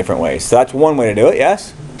 17 different ways. So that's one way to do it,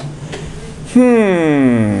 yes?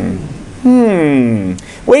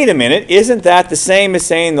 Wait a minute, isn't that the same as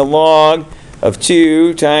saying the log of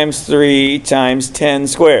 2 times 3 times 10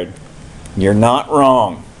 squared? You're not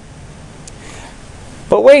wrong.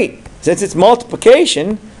 But wait, since it's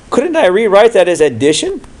multiplication, couldn't I rewrite that as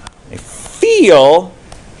addition? I feel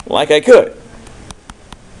like I could.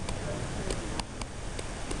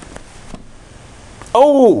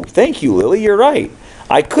 Oh, thank you, Lily. You're right.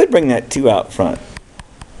 I could bring that 2 out front.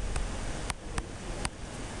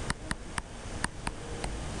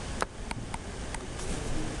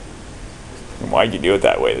 Why'd you do it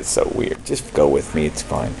that way? That's so weird. Just go with me. It's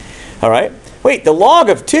fine. All right. Wait, the log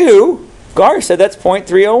of 2, Gar said that's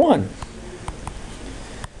 0.301.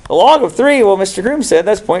 The log of 3, well, Mr. Groom said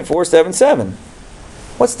that's 0.477.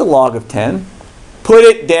 What's the log of 10? Put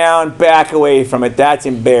it down, back away from it. That's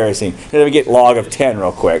embarrassing. Let me get log of 10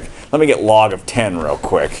 real quick.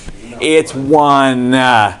 It's 1.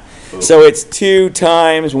 So it's 2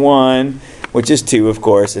 times 1, which is 2, of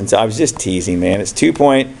course. And so I was just teasing, man. It's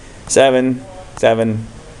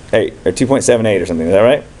 2.778, or 2.78 or something. Is that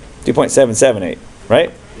right? 2.778,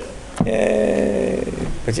 right? Yay.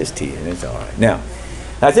 But just teasing. It's all right. Now,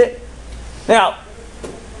 that's it. Now,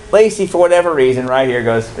 Lacey, for whatever reason, right here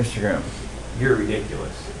goes, Mr. Groom, you're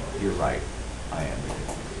ridiculous. You're right. I am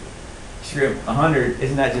ridiculous. Mr. Groom, 100,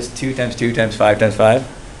 isn't that just 2 times 2 times 5 times 5?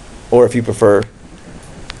 Or if you prefer,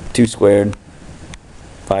 2 squared,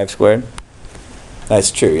 5 squared?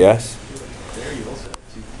 That's true, yes? There you also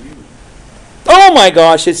have 2 cubed. Oh my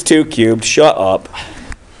gosh, it's 2 cubed. Shut up.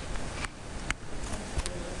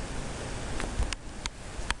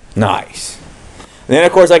 Nice. And then,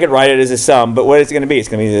 of course, I could write it as a sum, but what is it going to be? It's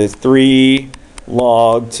going to be 3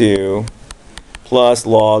 log 2 plus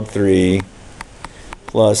log 3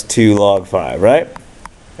 plus 2 log 5, right?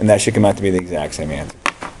 And that should come out to be the exact same answer.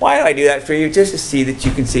 Why do I do that for you? Just to see that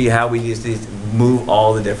you can see how we just move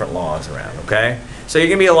all the different logs around, okay? So you're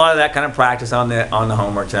going to be a lot of that kind of practice on the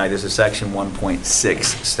homework tonight. This is section 1.6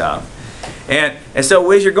 stuff. And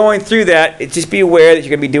so as you're going through that, just be aware that you're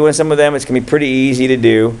going to be doing some of them. It's going to be pretty easy to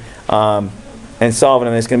do. And solving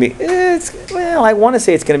them is going to be, well, I want to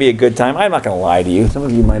say it's going to be a good time. I'm not going to lie to you. Some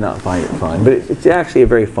of you might not find it fun, but it's actually a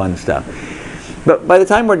very fun stuff. But by the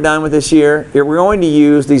time we're done with this year, we're going to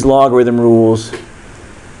use these logarithm rules.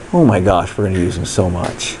 Oh my gosh, we're going to use them so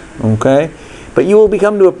much, okay? But you will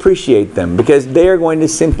become to appreciate them because they are going to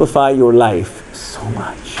simplify your life so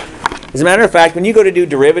much. As a matter of fact, when you go to do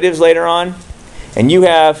derivatives later on, and you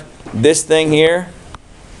have this thing here,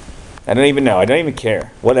 I don't even know. I don't even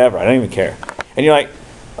care. Whatever. I don't even care. And you're like,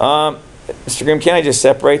 Mr. Grimm, can I just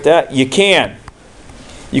separate that? You can.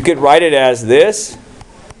 You could write it as this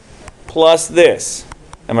plus this.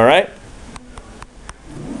 Am I right?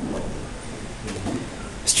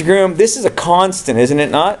 Mr. Groom, this is a constant, isn't it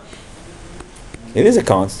not? It is a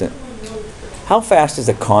constant. How fast does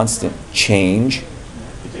a constant change?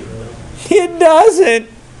 It doesn't.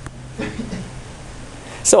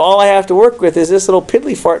 So all I have to work with is this little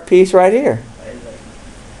piddly fart piece right here.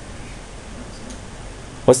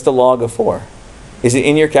 What's the log of 4? Is it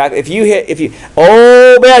in your calc?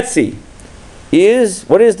 Oh, Betsy,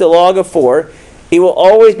 what is the log of 4? It will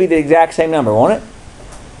always be the exact same number, won't it?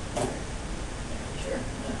 Sure.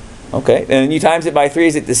 Okay, and you times it by 3,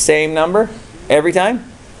 is it the same number every time?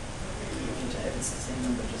 If it's the same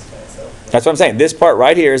number just by itself. That's what I'm saying. This part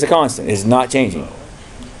right here is a constant. It's not changing.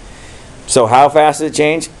 So how fast does it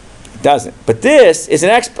change? It doesn't. But this is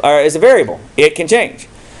is a variable. It can change.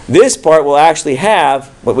 This part will actually have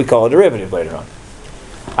what we call a derivative later on.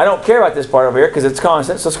 I don't care about this part over here because it's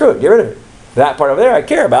constant, so screw it. Get rid of it. That part over there I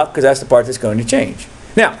care about because that's the part that's going to change.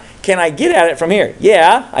 Now, can I get at it from here?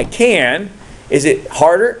 Yeah, I can. Is it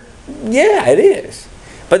harder? Yeah, it is.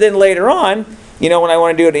 But then later on, when I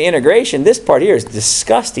want to do the integration, this part here is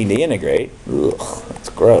disgusting to integrate. Ugh, that's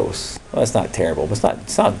gross. Well, that's not terrible, but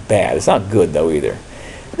it's not bad. It's not good, though, either.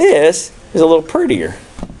 This is a little prettier.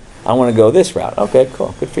 I want to go this route. Okay,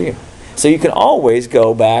 cool. Good for you. So you can always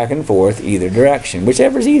go back and forth either direction,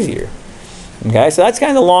 whichever's easier. Okay, so that's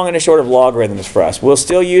kind of the long and the short of logarithms for us. We'll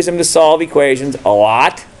still use them to solve equations a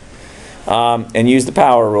lot and use the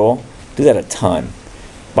power rule. Do that a ton.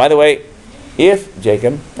 By the way,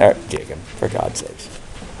 Jacob, for God's sakes.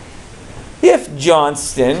 If,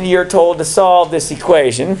 Johnston, you're told to solve this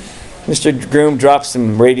equation, Mr. Groom drops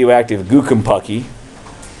some radioactive gookumpucky,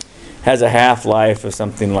 has a half-life of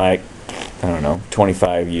something like,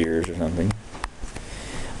 25 years or something.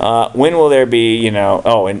 When will there be, and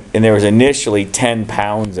there was initially 10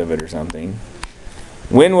 pounds of it or something.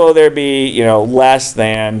 When will there be, less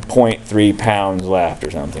than 0.3 pounds left or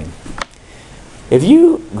something? If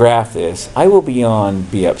you graph this, I will be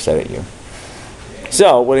upset at you.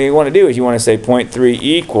 So what you want to do is you want to say 0.3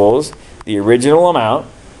 equals the original amount.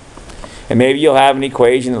 And maybe you'll have an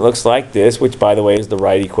equation that looks like this, which, by the way, is the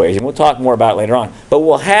right equation. We'll talk more about it later on. But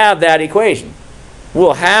we'll have that equation.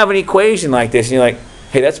 We'll have an equation like this, and you're like,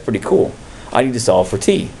 hey, that's pretty cool. I need to solve for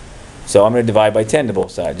t. So I'm going to divide by 10 to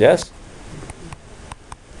both sides, yes?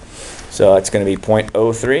 So that's going to be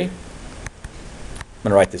 0.03. I'm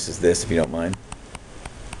going to write this as this, if you don't mind.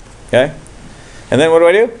 Okay? And then what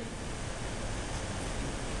do?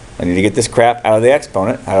 I need to get this crap out of the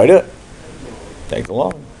exponent. How do I do it? Take the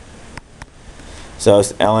log. So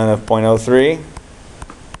it's ln of 0.03,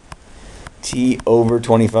 t over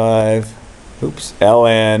 25,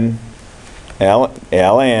 ln.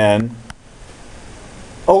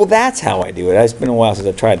 Oh, that's how I do it. It's been a while since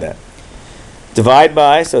I've tried that. Divide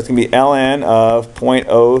by, so it's going to be ln of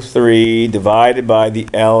 0.03 divided by the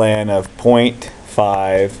ln of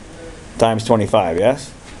 0.5 times 25,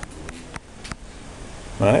 yes?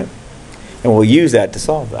 Right? And we'll use that to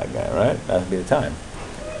solve that guy, right? That'll be the time.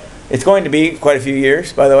 It's going to be quite a few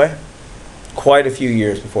years, by the way. Quite a few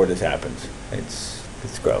years before this happens. It's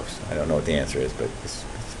gross. I don't know what the answer is, but it's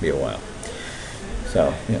going to be a while.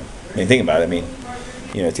 So, think about it.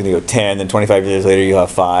 It's going to go 10, then 25 years later you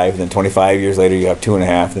have 5, then 25 years later you have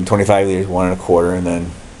 2.5, then 25 years 1 1/4, and then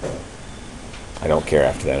I don't care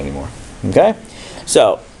after that anymore. Okay?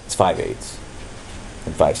 So, it's 5/8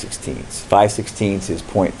 and 5/16. 5/16 is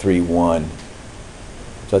 0.31.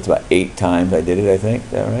 So that's about 8 times I did it, I think.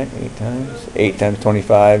 Is that right? 8 times? 8 times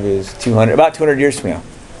 25 is 200. About 200 years from now.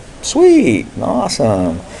 Sweet.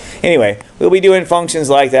 Awesome. Anyway, we'll be doing functions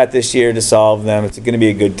like that this year to solve them. It's going to be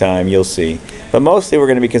a good time. You'll see. But mostly we're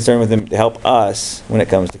going to be concerned with them to help us when it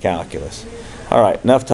comes to calculus. All right. Enough time.